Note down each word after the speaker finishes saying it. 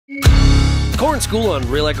Corn School on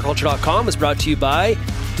RealAgriculture.com is brought to you by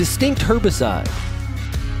Distinct Herbicide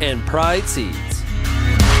and Pride Seeds.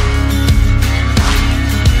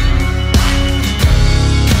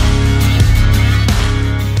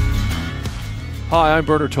 Hi, I'm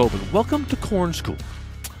Bernard Tobin. Welcome to Corn School.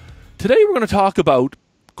 Today we're going to talk about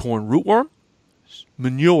corn rootworm,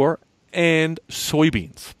 manure, and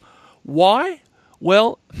soybeans. Why?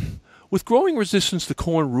 Well, with growing resistance to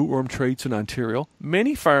corn rootworm traits in Ontario,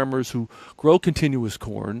 many farmers who grow continuous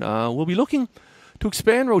corn will be looking to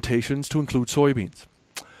expand rotations to include soybeans.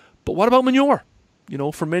 But what about manure? You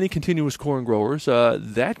know, for many continuous corn growers,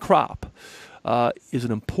 that crop is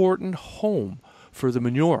an important home for the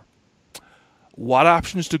manure. What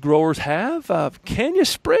options do growers have? Can you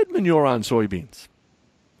spread manure on soybeans?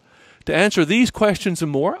 To answer these questions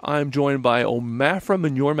and more, I'm joined by OMAFRA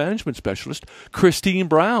Manure Management Specialist, Christine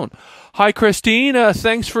Brown. Hi, Christine.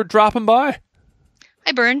 Thanks for dropping by.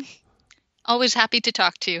 Hi, Bern. Always happy to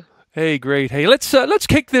talk to you. Hey, great. Hey, let's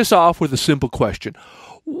kick this off with a simple question.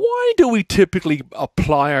 Why do we typically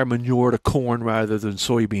apply our manure to corn rather than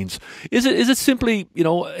soybeans? Is it simply,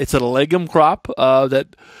 it's a legume crop that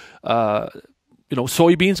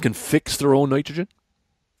soybeans can fix their own nitrogen?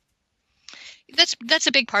 That's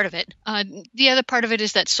a big part of it. The other part of it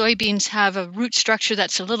is that soybeans have a root structure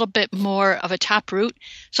that's a little bit more of a tap root,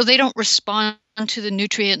 so they don't respond to the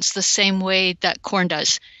nutrients the same way that corn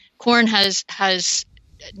does. Corn has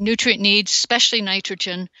nutrient needs, especially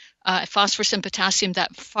nitrogen, phosphorus and potassium,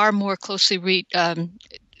 that far more closely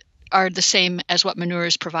are the same as what manure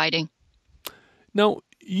is providing. Now,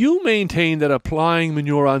 you maintain that applying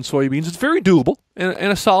manure on soybeans is very doable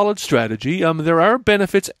and a solid strategy. There are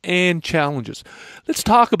benefits and challenges. Let's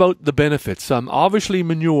talk about the benefits. Obviously,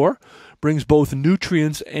 manure brings both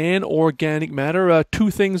nutrients and organic matter,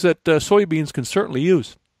 two things that soybeans can certainly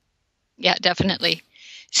use. Yeah, definitely.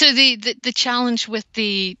 So the challenge with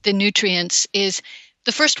the nutrients is,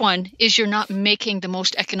 the first one is you're not making the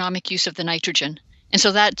most economic use of the nitrogen. And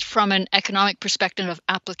so that's from an economic perspective of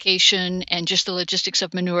application and just the logistics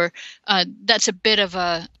of manure, that's a bit of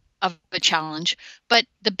a challenge. But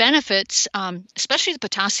the benefits, especially the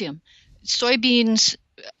potassium, soybeans,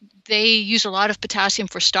 they use a lot of potassium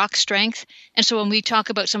for stalk strength. And so when we talk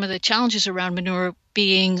about some of the challenges around manure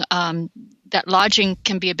being that lodging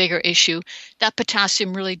can be a bigger issue, that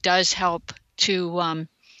potassium really does help to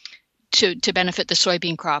benefit the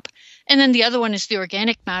soybean crop. And then the other one is the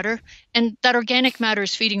organic matter. And that organic matter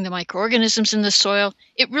is feeding the microorganisms in the soil.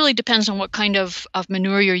 It really depends on what kind of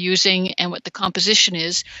manure you're using and what the composition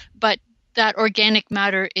is. But that organic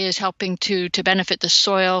matter is helping to benefit the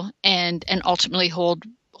soil and ultimately hold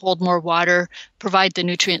more water, provide the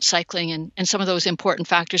nutrient cycling and some of those important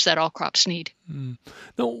factors that all crops need.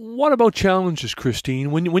 Now, what about challenges,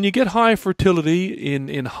 Christine? When you get high fertility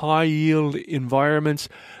in high yield environments,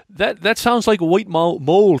 that sounds like white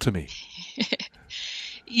mold to me.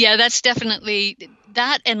 Yeah, that's definitely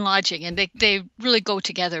that and lodging, and they really go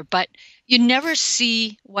together. But you never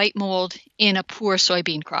see white mold in a poor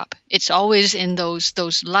soybean crop. It's always in those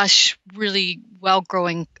lush, really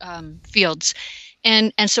well-growing fields.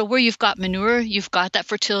 And so where you've got manure, you've got that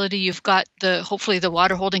fertility, you've got hopefully the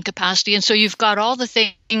water holding capacity. And so you've got all the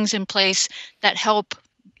things in place that help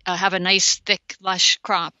have a nice, thick, lush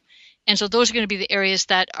crop. And so those are going to be the areas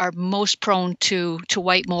that are most prone to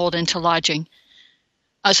white mold and to lodging.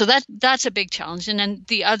 So that's a big challenge. And then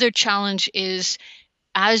the other challenge is,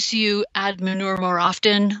 as you add manure more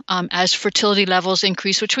often, as fertility levels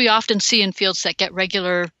increase, which we often see in fields that get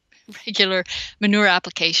regular manure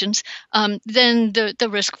applications, then the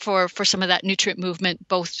risk for some of that nutrient movement,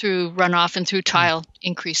 both through runoff and through tile,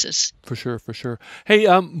 increases. For sure. Hey,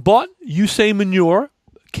 but you say manure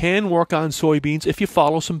can work on soybeans if you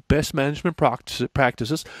follow some best management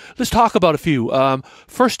practices. Let's talk about a few.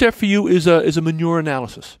 First step for you is a manure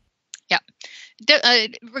analysis. Yeah.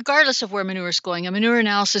 Regardless of where manure is going, a manure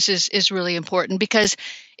analysis is really important, because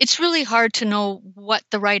it's really hard to know what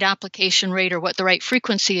the right application rate or what the right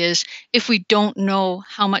frequency is if we don't know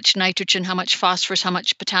how much nitrogen, how much phosphorus, how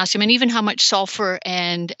much potassium, and even how much sulfur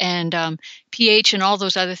and pH and all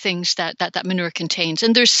those other things that manure contains.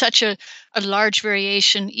 And there's such a large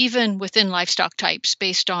variation even within livestock types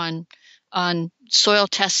based on soil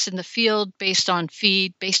tests in the field, based on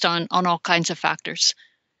feed, based on all kinds of factors.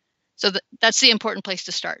 So that's the important place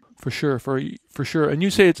to start. For sure. And you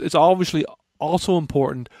say it's obviously also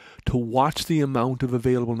important to watch the amount of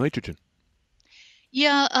available nitrogen.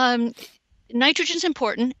 Yeah, nitrogen's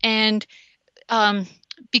important, and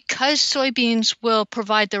because soybeans will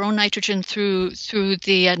provide their own nitrogen through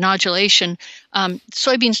the nodulation,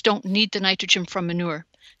 soybeans don't need the nitrogen from manure.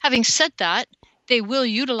 Having said that, they will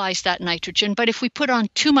utilize that nitrogen. But if we put on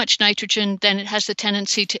too much nitrogen, then it has the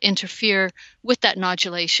tendency to interfere with that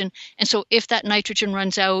nodulation. And so if that nitrogen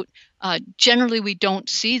runs out, generally we don't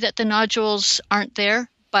see that the nodules aren't there,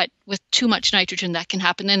 but with too much nitrogen that can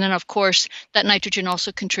happen. And then, of course, that nitrogen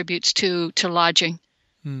also contributes to lodging.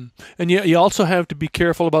 And you also have to be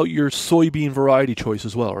careful about your soybean variety choice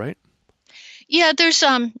as well, right? Yeah, there's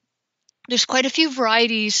quite a few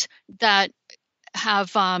varieties that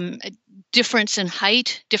have a difference in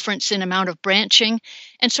height, difference in amount of branching.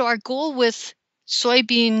 And so our goal with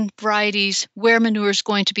soybean varieties where manure is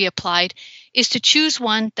going to be applied is to choose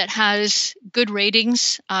one that has good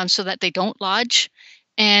ratings so that they don't lodge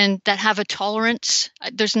and that have a tolerance.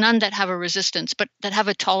 There's none that have a resistance, but that have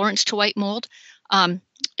a tolerance to white mold.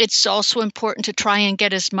 It's also important to try and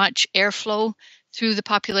get as much airflow through the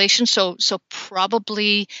population. So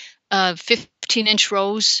probably 15-inch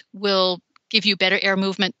rows will give you better air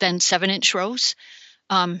movement than 7-inch rows.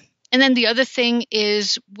 And then the other thing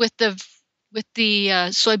is with the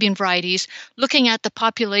soybean varieties, looking at the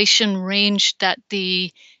population range that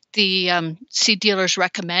the seed dealers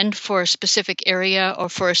recommend for a specific area or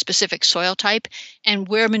for a specific soil type, and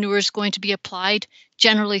where manure is going to be applied,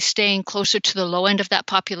 generally staying closer to the low end of that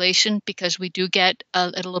population because we do get a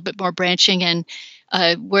little bit more branching, and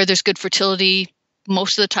where there's good fertility,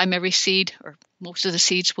 most of the time every seed or most of the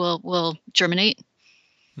seeds will germinate.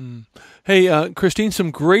 Hey, Christine, some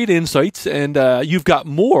great insights, and you've got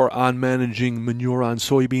more on managing manure on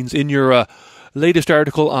soybeans in your latest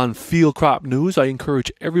article on Field Crop News. I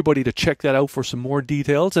encourage everybody to check that out for some more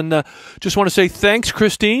details. And just want to say thanks,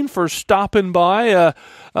 Christine, for stopping by.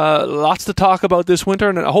 Lots to talk about this winter,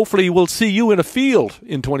 and hopefully we'll see you in a field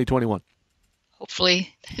in 2021.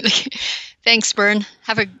 Hopefully. Thanks, Bern.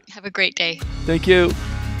 Have a great day. Thank you.